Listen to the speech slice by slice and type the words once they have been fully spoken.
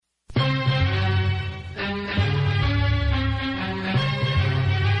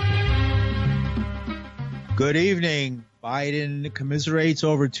Good evening. Biden commiserates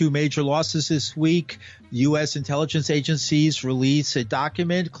over two major losses this week. U.S. intelligence agencies release a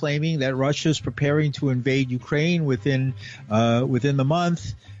document claiming that Russia is preparing to invade Ukraine within the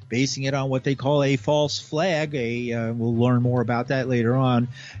month, basing it on what they call a false flag. We'll learn more about that later on.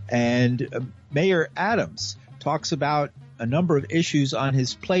 And Mayor Adams talks about a number of issues on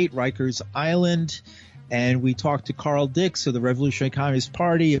his plate, Rikers Island. And we talked to Carl Dix of the Revolutionary Communist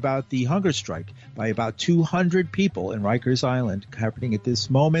Party about the hunger strike by about 200 people in Rikers Island happening at this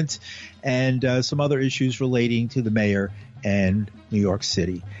moment, and some other issues relating to the mayor and New York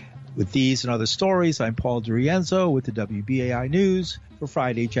City. With these and other stories, I'm Paul DeRienzo with the WBAI News for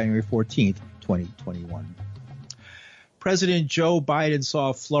Friday, January 14th, 2021. President Joe Biden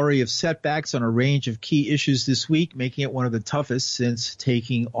saw a flurry of setbacks on a range of key issues this week, making it one of the toughest since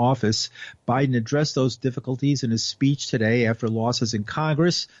taking office. Biden addressed those difficulties in his speech today after losses in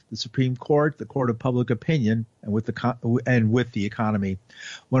Congress, the Supreme Court, the Court of Public Opinion, and with the economy.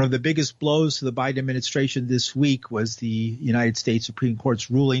 One of the biggest blows to the Biden administration this week was the United States Supreme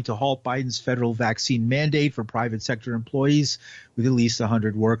Court's ruling to halt Biden's federal vaccine mandate for private sector employees with at least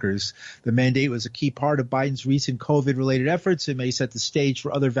 100 workers. The mandate was a key part of Biden's recent COVID-related efforts and may set the stage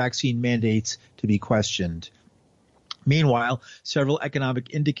for other vaccine mandates to be questioned. Meanwhile, several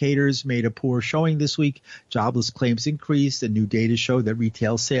economic indicators made a poor showing this week. Jobless claims increased, and new data showed that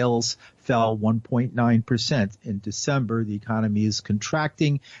retail sales fell 1.9% in December. The economy is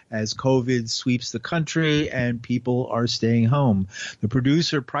contracting as COVID sweeps the country and people are staying home. The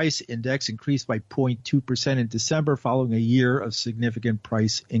producer price index increased by 0.2% in December following a year of significant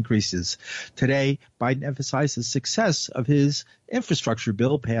price increases. Today, Biden emphasized the success of his infrastructure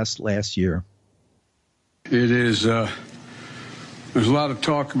bill passed last year. It is, there's a lot of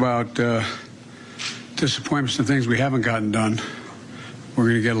talk about disappointments and things we haven't gotten done. We're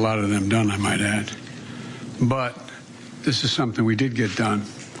going to get a lot of them done, I might add. But this is something we did get done,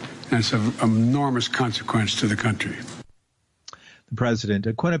 and it's of enormous consequence to the country. The president,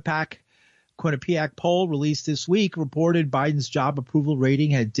 a Quinnipiac poll released this week reported Biden's job approval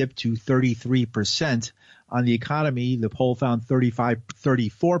rating had dipped to 33%. On the economy, the poll found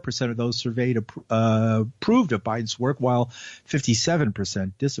 34% of those surveyed approved of Biden's work, while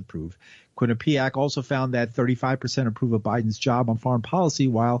 57% disapproved. Quinnipiac also found that 35% approve of Biden's job on foreign policy,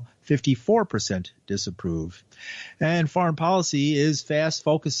 while 54% disapprove. And foreign policy is fast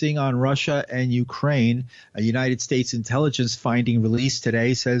focusing on Russia and Ukraine. A United States intelligence finding released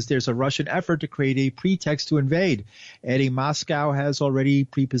today says there's a Russian effort to create a pretext to invade, adding Moscow has already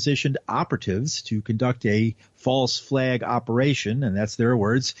prepositioned operatives to conduct a false flag operation, and that's their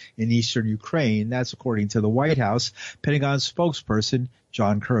words, in eastern Ukraine. That's according to the White House. Pentagon spokesperson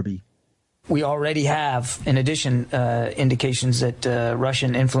John Kirby. We already have, in addition, indications that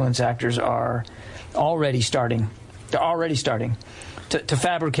Russian influence actors are already starting to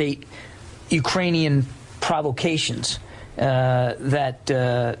fabricate Ukrainian provocations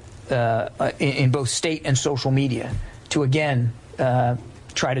that in both state and social media to, again,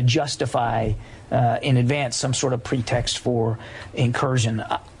 try to justify in advance some sort of pretext for incursion.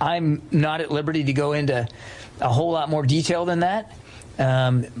 I'm not at liberty to go into a whole lot more detail than that.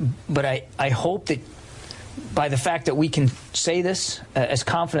 But I hope that by the fact that we can say this as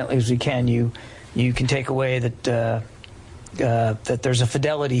confidently as we can, you can take away that that there's a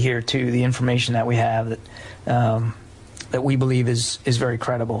fidelity here to the information that we have that we believe is very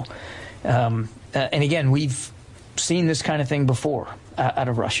credible. And again, we've seen this kind of thing before out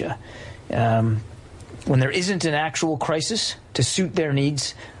of Russia. When there isn't an actual crisis to suit their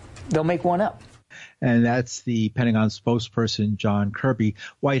needs, they'll make one up. And that's the Pentagon spokesperson, John Kirby.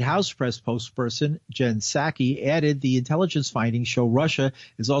 White House press spokesperson Jen Psaki added the intelligence findings show Russia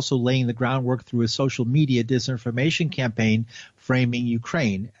is also laying the groundwork through a social media disinformation campaign framing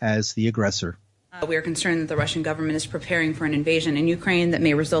Ukraine as the aggressor. We are concerned that the Russian government is preparing for an invasion in Ukraine that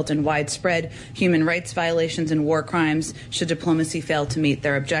may result in widespread human rights violations and war crimes should diplomacy fail to meet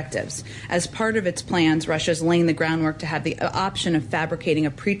their objectives. As part of its plans, Russia is laying the groundwork to have the option of fabricating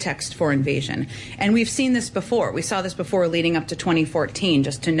a pretext for invasion. And we've seen this before. We saw this before leading up to 2014,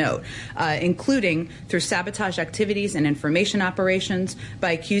 just to note, including through sabotage activities and information operations,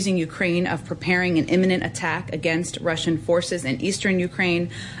 by accusing Ukraine of preparing an imminent attack against Russian forces in eastern Ukraine,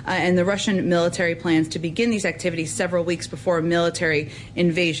 and the Russian military military plans to begin these activities several weeks before a military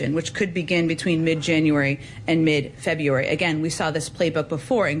invasion, which could begin between mid-January and mid-February. Again, we saw this playbook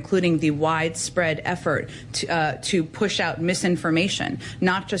before, including the widespread effort to push out misinformation,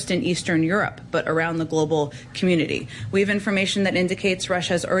 not just in Eastern Europe, but around the global community. We have information that indicates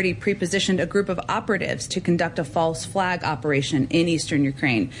Russia has already pre-positioned a group of operatives to conduct a false flag operation in eastern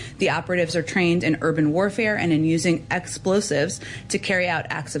Ukraine. The operatives are trained in urban warfare and in using explosives to carry out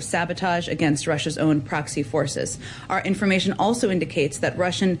acts of sabotage against Russia's own proxy forces. Our information also indicates that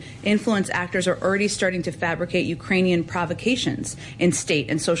Russian influence actors are already starting to fabricate Ukrainian provocations in state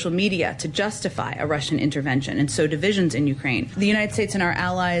and social media to justify a Russian intervention and sow divisions in Ukraine. The United States and our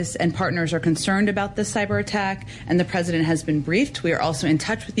allies and partners are concerned about this cyber attack, and the president has been briefed. We are also in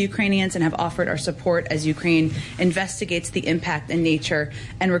touch with the Ukrainians and have offered our support as Ukraine investigates the impact and nature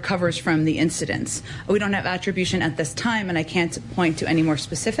and recovers from the incidents. We don't have attribution at this time, and I can't point to any more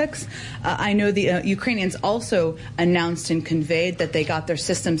specifics. I know the Ukrainians also announced and conveyed that they got their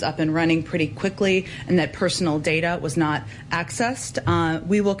systems up and running pretty quickly and that personal data was not accessed.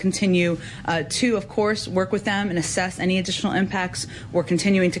 We will continue to, of course, work with them and assess any additional impacts. We're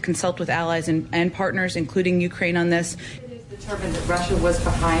continuing to consult with allies and partners, including Ukraine, on this. Determined that Russia was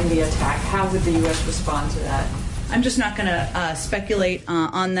behind the attack. How would the U.S. respond to that? I'm just not going to speculate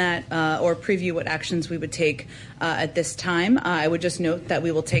on that or preview what actions we would take at this time. I would just note that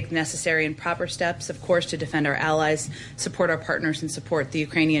we will take necessary and proper steps, of course, to defend our allies, support our partners, and support the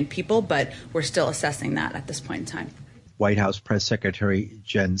Ukrainian people, but we're still assessing that at this point in time. White House Press Secretary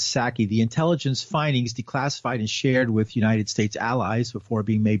Jen Psaki. The intelligence findings declassified and shared with United States allies before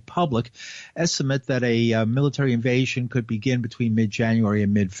being made public estimate that a military invasion could begin between mid-January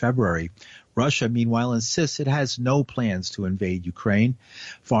and mid-February. Russia, meanwhile, insists it has no plans to invade Ukraine.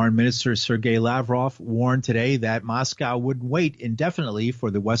 Foreign Minister Sergei Lavrov warned today that Moscow wouldn't wait indefinitely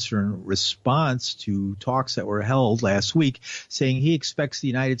for the Western response to talks that were held last week, saying he expects the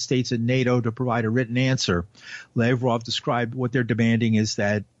United States and NATO to provide a written answer. Lavrov described what they're demanding is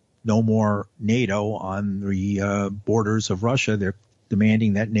that no more NATO on the borders of Russia. They're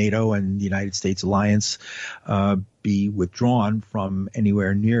demanding that NATO and the United States alliance be withdrawn from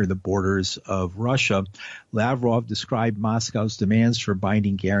anywhere near the borders of Russia. Lavrov described Moscow's demands for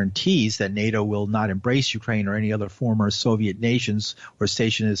binding guarantees that NATO will not embrace Ukraine or any other former Soviet nations or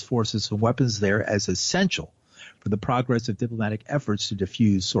station its forces and weapons there as essential for the progress of diplomatic efforts to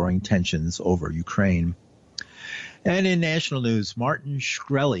diffuse soaring tensions over Ukraine. And in national news, Martin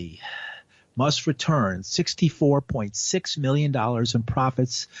Shkreli must return $64.6 million in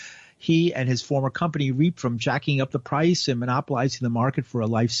profits he and his former company reaped from jacking up the price and monopolizing the market for a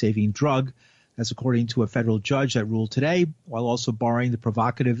life-saving drug. That's according to a federal judge that ruled today, while also barring the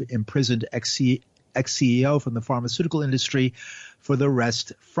provocative imprisoned ex-CEO from the pharmaceutical industry for the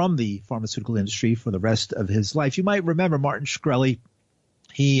rest of his life. You might remember Martin Shkreli.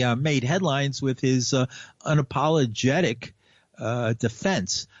 He made headlines with his unapologetic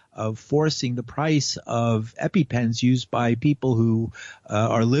defense of forcing the price of EpiPens used by people who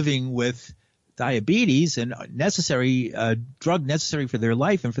are living with diabetes and drug necessary for their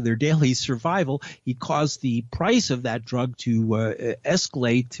life and for their daily survival. He caused the price of that drug to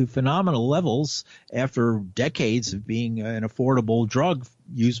escalate to phenomenal levels after decades of being an affordable drug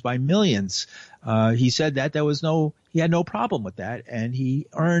used by millions. He said that he had no problem with that, and he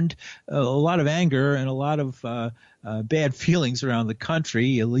earned a lot of anger and a lot of bad feelings around the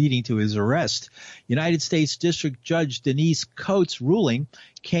country, leading to his arrest. United States District Judge Denise Coates' ruling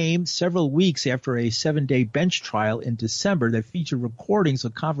came several weeks after a 7-day bench trial in December that featured recordings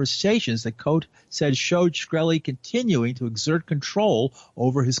of conversations that Coates said showed Shkreli continuing to exert control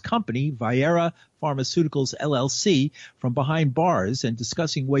over his company, Viera Pharmaceuticals LLC, from behind bars and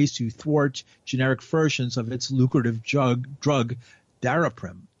discussing ways to thwart generic versions of its lucrative drug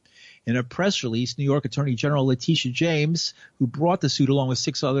Daraprim. In a press release, New York Attorney General Letitia James, who brought the suit along with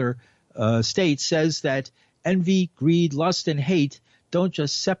 6 other states, says that envy, greed, lust, and hate don't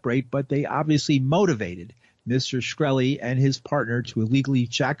just separate, but they obviously motivated Mr. Shkreli and his partner to illegally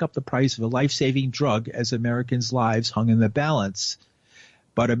jack up the price of a life-saving drug as Americans' lives hung in the balance.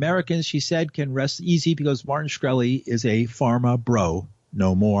 But Americans, she said, can rest easy because Martin Shkreli is a Pharma Bro,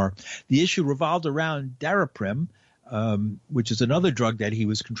 no more. The issue revolved around Daraprim, which is another drug that he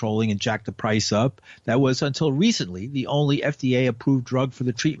was controlling and jacked the price up. That was until recently the only FDA-approved drug for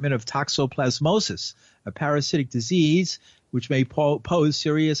the treatment of toxoplasmosis, a parasitic disease which may pose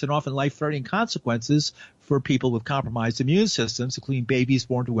serious and often life-threatening consequences for people with compromised immune systems, including babies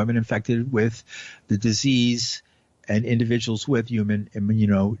born to women infected with the disease and individuals with human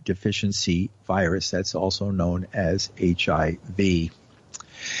immunodeficiency virus. That's also known as HIV.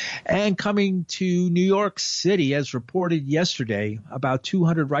 And coming to New York City, as reported yesterday, about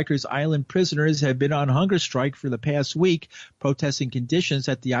 200 Rikers Island prisoners have been on hunger strike for the past week, protesting conditions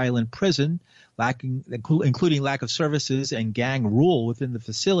at the island prison, including lack of services and gang rule within the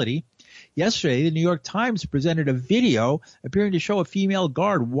facility. Yesterday, the New York Times presented a video appearing to show a female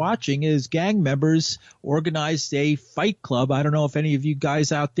guard watching as gang members organized a fight club. I don't know if any of you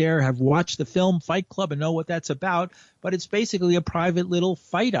guys out there have watched the film Fight Club and know what that's about, but it's basically a private little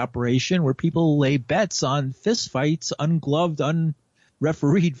fight operation where people lay bets on fist fights, ungloved,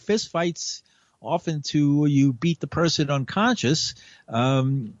 unrefereed fist fights, often to you beat the person unconscious.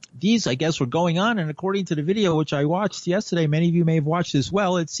 These, I guess, were going on, and according to the video, which I watched yesterday, many of you may have watched as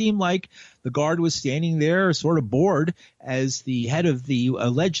well, it seemed like the guard was standing there sort of bored as the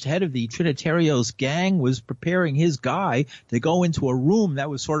alleged head of the Trinitarios gang was preparing his guy to go into a room that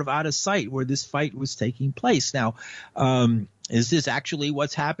was sort of out of sight where this fight was taking place. Now, is this actually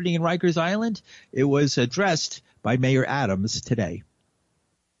what's happening in Rikers Island? It was addressed by Mayor Adams today.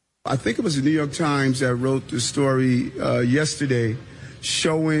 I think it was the New York Times that wrote the story yesterday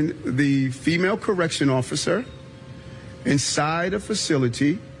showing the female correction officer inside a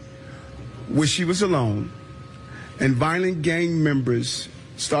facility where she was alone, and violent gang members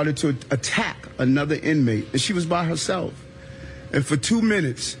started to attack another inmate, and she was by herself. And for 2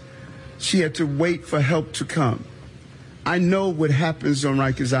 minutes, she had to wait for help to come. I know what happens on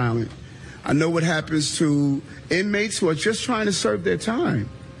Rikers Island. I know what happens to inmates who are just trying to serve their time.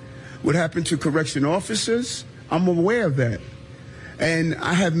 What happened to correction officers, I'm aware of that. And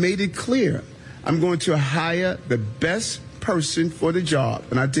I have made it clear I'm going to hire the best person for the job,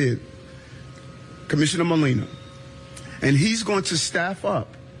 and I did, Commissioner Molina. And he's going to staff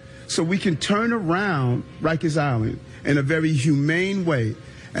up so we can turn around Rikers Island in a very humane way.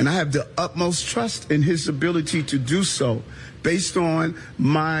 And I have the utmost trust in his ability to do so based on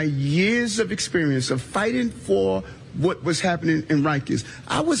my years of experience of fighting for what was happening in Rikers.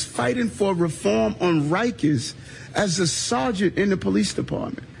 I was fighting for reform on Rikers as a sergeant in the police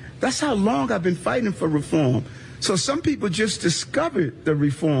department. That's how long I've been fighting for reform. So some people just discovered the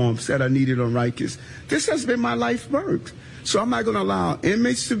reforms that are needed on Rikers. This has been my life work. So I'm not going to allow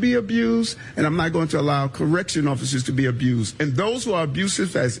inmates to be abused, and I'm not going to allow correction officers to be abused. And those who are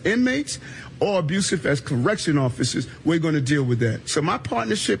abusive as inmates or abusive as correction officers, we're going to deal with that. So my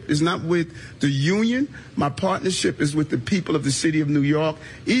partnership is not with the union. My partnership is with the people of the city of New York,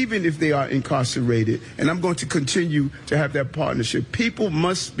 even if they are incarcerated. And I'm going to continue to have that partnership. People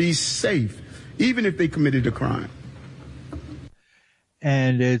must be safe, even if they committed a crime.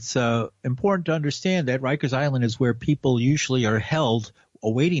 And it's important to understand that Rikers Island is where people usually are held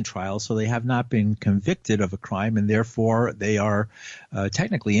awaiting trial, so they have not been convicted of a crime, and therefore they are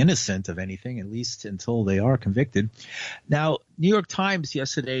technically innocent of anything, at least until they are convicted. Now, New York Times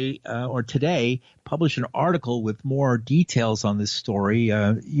yesterday or today published an article with more details on this story.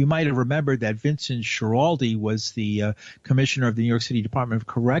 You might have remembered that Vincent Schiraldi was the commissioner of the New York City Department of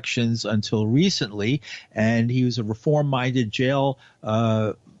Corrections until recently, and he was a reform-minded jail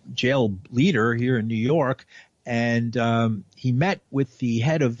leader here in New York. And he met with the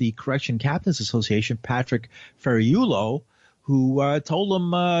head of the Correction Captains Association, Patrick Ferriulo, who told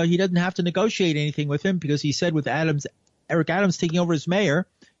him he doesn't have to negotiate anything with him because he said with Eric Adams taking over as mayor,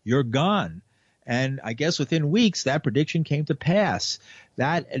 you're gone. And I guess within weeks, that prediction came to pass.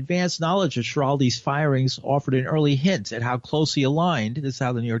 That advanced knowledge of Schiraldi's firings offered an early hint at how closely aligned, this is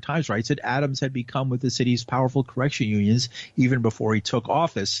how the New York Times writes it, Adams had become with the city's powerful correction unions even before he took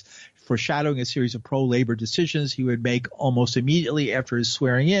office, foreshadowing a series of pro-labor decisions he would make almost immediately after his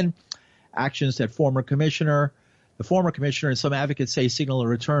swearing in, actions that the former commissioner and some advocates say signal a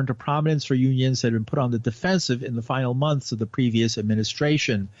return to prominence for unions that had been put on the defensive in the final months of the previous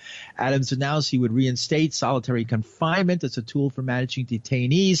administration. Adams announced he would reinstate solitary confinement as a tool for managing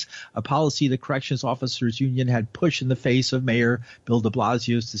detainees, a policy the Corrections Officers Union had pushed in the face of Mayor Bill de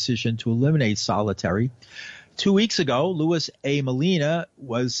Blasio's decision to eliminate solitary. 2 weeks ago, Louis A. Molina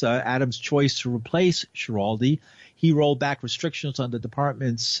was Adams' choice to replace Schiraldi. He rolled back restrictions on the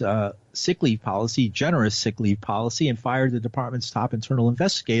department's sick leave policy, generous sick leave policy, and fired the department's top internal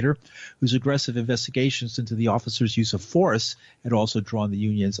investigator, whose aggressive investigations into the officers' use of force had also drawn the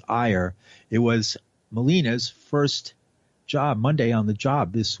union's ire. It was Molina's first job, Monday on the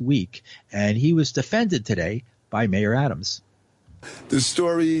job this week, and he was defended today by Mayor Adams. The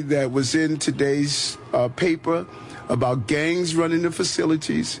story that was in today's paper about gangs running the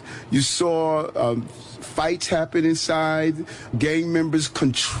facilities. You saw fights happen inside, gang members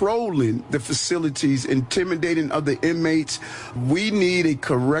controlling the facilities, intimidating other inmates. We need a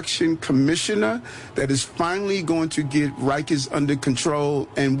correction commissioner that is finally going to get Rikers under control,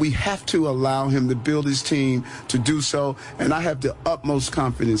 and we have to allow him to build his team to do so, and I have the utmost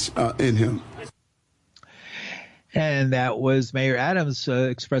confidence in him. And that was Mayor Adams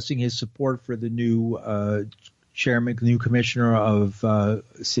expressing his support for the new chairman, the new commissioner of the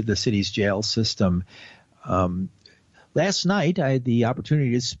city's jail system. Last night, I had the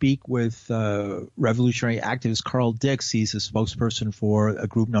opportunity to speak with revolutionary activist Carl Dix. He's a spokesperson for a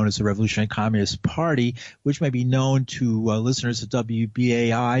group known as the Revolutionary Communist Party, which may be known to listeners of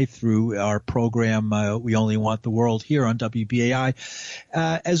WBAI through our program We Only Want the World here on WBAI,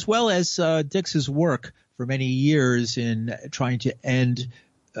 as well as Dix's work for many years in trying to end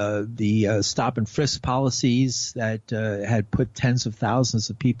the stop and frisk policies that had put tens of thousands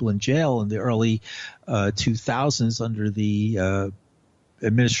of people in jail in the early 2000s under the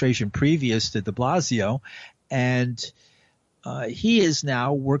administration previous to de Blasio. And he is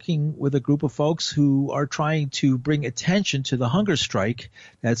now working with a group of folks who are trying to bring attention to the hunger strike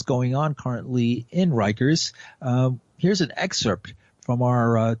that's going on currently in Rikers. Here's an excerpt from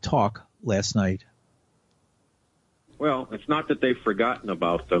our talk last night. Well, it's not that they've forgotten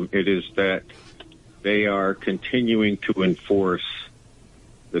about them. It is that they are continuing to enforce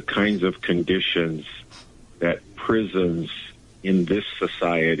the kinds of conditions that prisons in this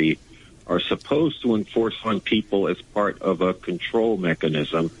society are supposed to enforce on people as part of a control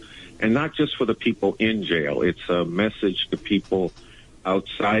mechanism, and not just for the people in jail. It's a message to people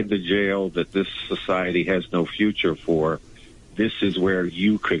outside the jail that this society has no future for. This is where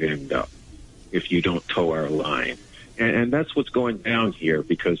you could end up if you don't toe our line. And that's what's going down here,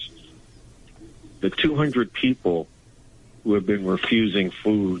 because the 200 people who have been refusing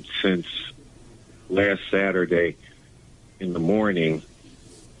food since last Saturday in the morning,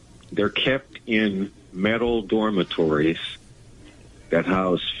 they're kept in metal dormitories that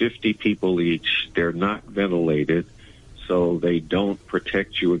house 50 people each. They're not ventilated, so they don't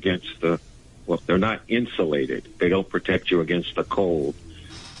protect you against they're not insulated. They don't protect you against the cold.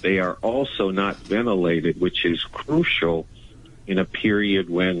 They are also not ventilated, which is crucial in a period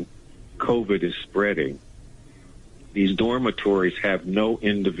when COVID is spreading. These dormitories have no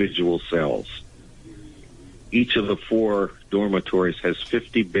individual cells. Each of the 4 dormitories has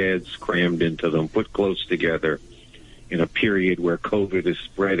 50 beds crammed into them, put close together in a period where COVID is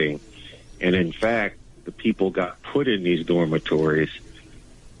spreading. And in fact, the people got put in these dormitories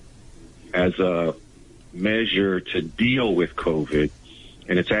as a measure to deal with COVID.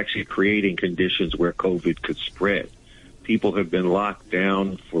 And it's actually creating conditions where COVID could spread. People have been locked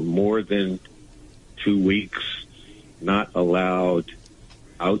down for more than 2 weeks, not allowed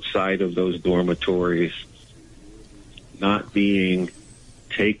outside of those dormitories, not being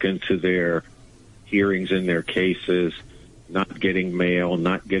taken to their hearings in their cases, not getting mail,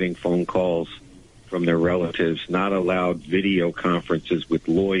 not getting phone calls from their relatives, not allowed video conferences with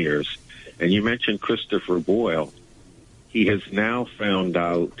lawyers. And you mentioned Christopher Boyle. He has now found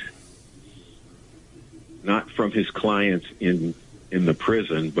out, not from his clients in the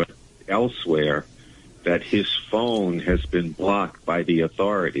prison, but elsewhere, that his phone has been blocked by the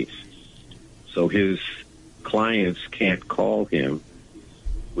authorities. So his clients can't call him,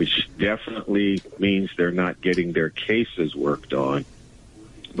 which definitely means they're not getting their cases worked on.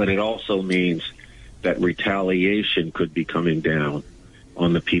 But it also means that retaliation could be coming down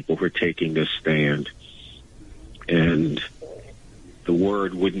on the people who are taking this stand. And the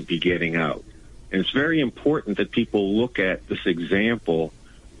word wouldn't be getting out. And it's very important that people look at this example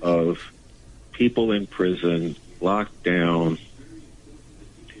of people in prison, locked down,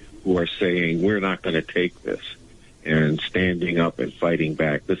 who are saying, we're not going to take this, and standing up and fighting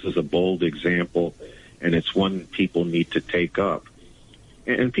back. This is a bold example, and it's one people need to take up.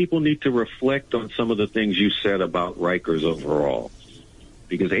 And people need to reflect on some of the things you said about Rikers overall,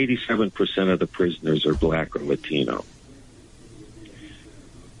 because 87% of the prisoners are Black or Latino.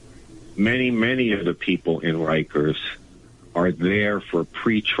 Many of the people in Rikers are there for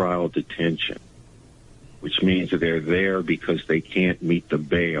pretrial detention, which means that they're there because they can't meet the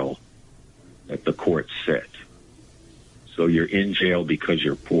bail that the court set. So you're in jail because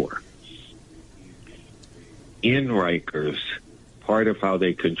you're poor. In Rikers, part of how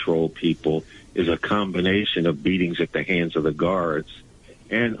they control people is a combination of beatings at the hands of the guards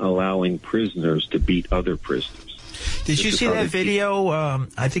and allowing prisoners to beat other prisoners. Did you see that video?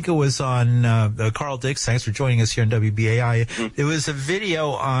 I think it was on Carl Dix. Thanks for joining us here on WBAI. Mm-hmm. It was a video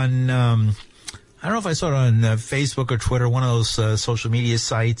on I don't know if I saw it on Facebook or Twitter, one of those social media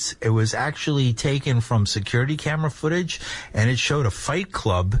sites. It was actually taken from security camera footage, and it showed a fight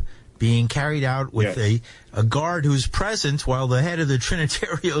club being carried out with a guard who's present while the head of the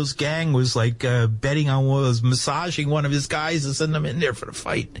Trinitarios gang was betting on was massaging one of his guys to send them in there for the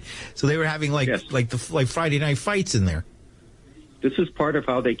fight. So they were having like Friday night fights in there. This is part of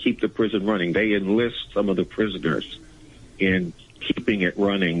how they keep the prison running. They enlist some of the prisoners in keeping it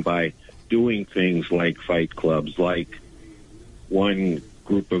running by doing things like fight clubs, like one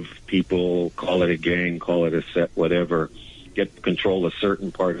group of people, call it a gang, call it a set, whatever, get control a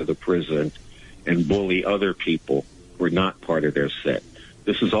certain part of the prison and bully other people who are not part of their set.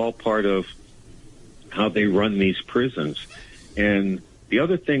 This is all part of how they run these prisons. And the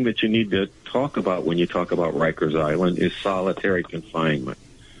other thing that you need to talk about when you talk about Rikers Island is solitary confinement,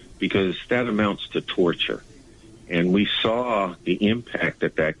 because that amounts to torture. And we saw the impact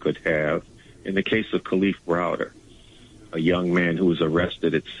that could have in the case of Khalif Browder, a young man who was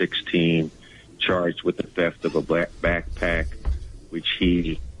arrested at 16, charged with the theft of a black backpack, which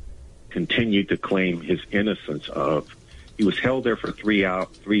he continued to claim his innocence of. He was held there for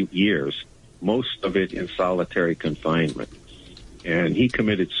 3 years, most of it in solitary confinement. And he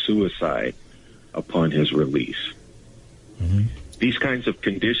committed suicide upon his release. Mm-hmm. These kinds of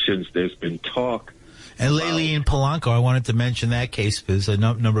conditions, there's been talk. And lately in Polanco, I wanted to mention that case because a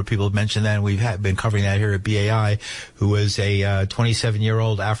number of people have mentioned that, and we've been covering that here at BAI, who was a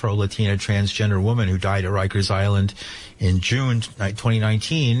 27-year-old Afro-Latina transgender woman who died at Rikers Island in June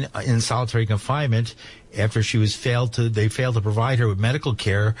 2019 in solitary confinement after they failed to provide her with medical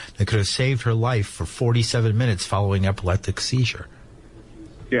care that could have saved her life for 47 minutes following epileptic seizure.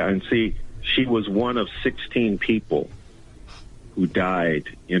 Yeah, and see, she was one of 16 people who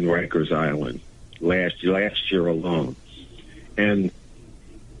died in Rikers Island last year alone. And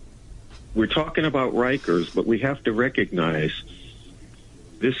we're talking about Rikers, but we have to recognize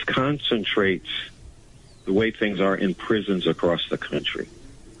this concentrates the way things are in prisons across the country.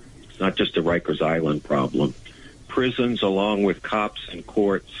 It's not just a Rikers Island problem. Prisons, along with cops and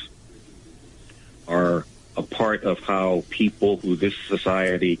courts, are a part of how people who this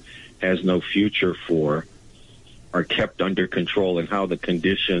society has no future for are kept under control, and how the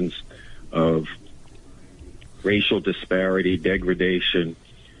conditions of racial disparity, degradation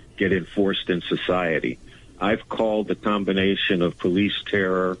get enforced in society. I've called the combination of police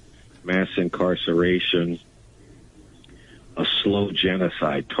terror, mass incarceration, a slow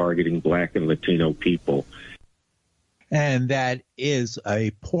genocide targeting Black and Latino people. And that is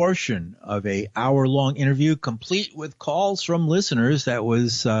a portion of a hour-long interview complete with calls from listeners that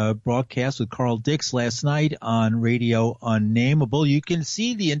was broadcast with Carl Dix last night on Radio Unnameable. You can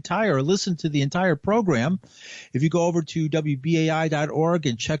listen to the entire program if you go over to WBAI.org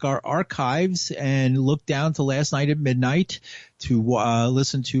and check our archives and look down to last night at midnight to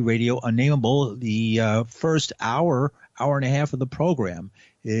listen to Radio Unnameable. The first hour and a half of the program,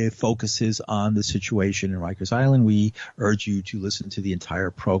 it focuses on the situation in Rikers Island. We urge you to listen to the entire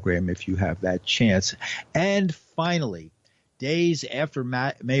program if you have that chance. And finally, days after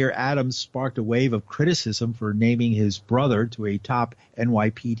Mayor Adams sparked a wave of criticism for naming his brother to a top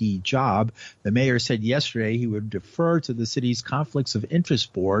NYPD job, the mayor said yesterday he would defer to the city's Conflicts of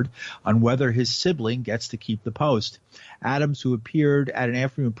Interest Board on whether his sibling gets to keep the post. Adams, who appeared at an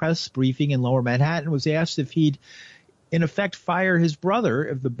afternoon press briefing in Lower Manhattan, was asked if he'd in effect fire his brother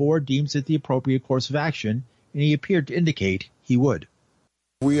if the board deems it the appropriate course of action, and he appeared to indicate he would.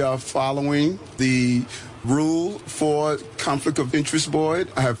 We are following the rule for Conflict of Interest Board.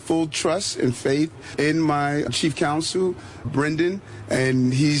 I have full trust and faith in my chief counsel, Brendan,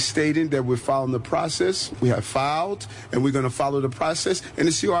 and he's stating that we're following the process. We have filed, and we're going to follow the process, and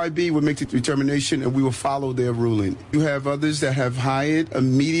the CRIB will make the determination, and we will follow their ruling. You have others that have hired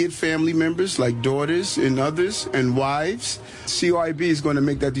immediate family members, like daughters and others, and wives. CRIB is going to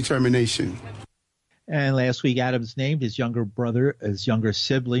make that determination. And last week, Adams named his younger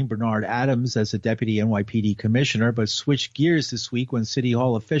sibling, Bernard Adams, as a deputy NYPD commissioner, but switched gears this week when City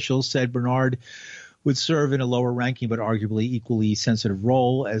Hall officials said Bernard would serve in a lower ranking but arguably equally sensitive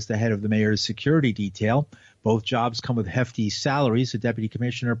role as the head of the mayor's security detail. Both jobs come with hefty salaries. The deputy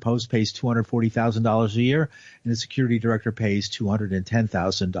commissioner post pays $240,000 a year, and the security director pays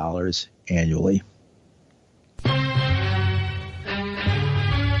 $210,000 annually.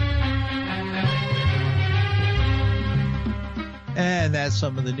 And that's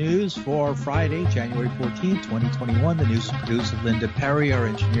some of the news for Friday, January 14th, 2021. The news is produced by Linda Perry. Our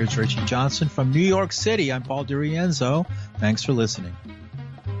engineer is Richie Johnson. From New York City, I'm Paul DeRienzo. Thanks for listening.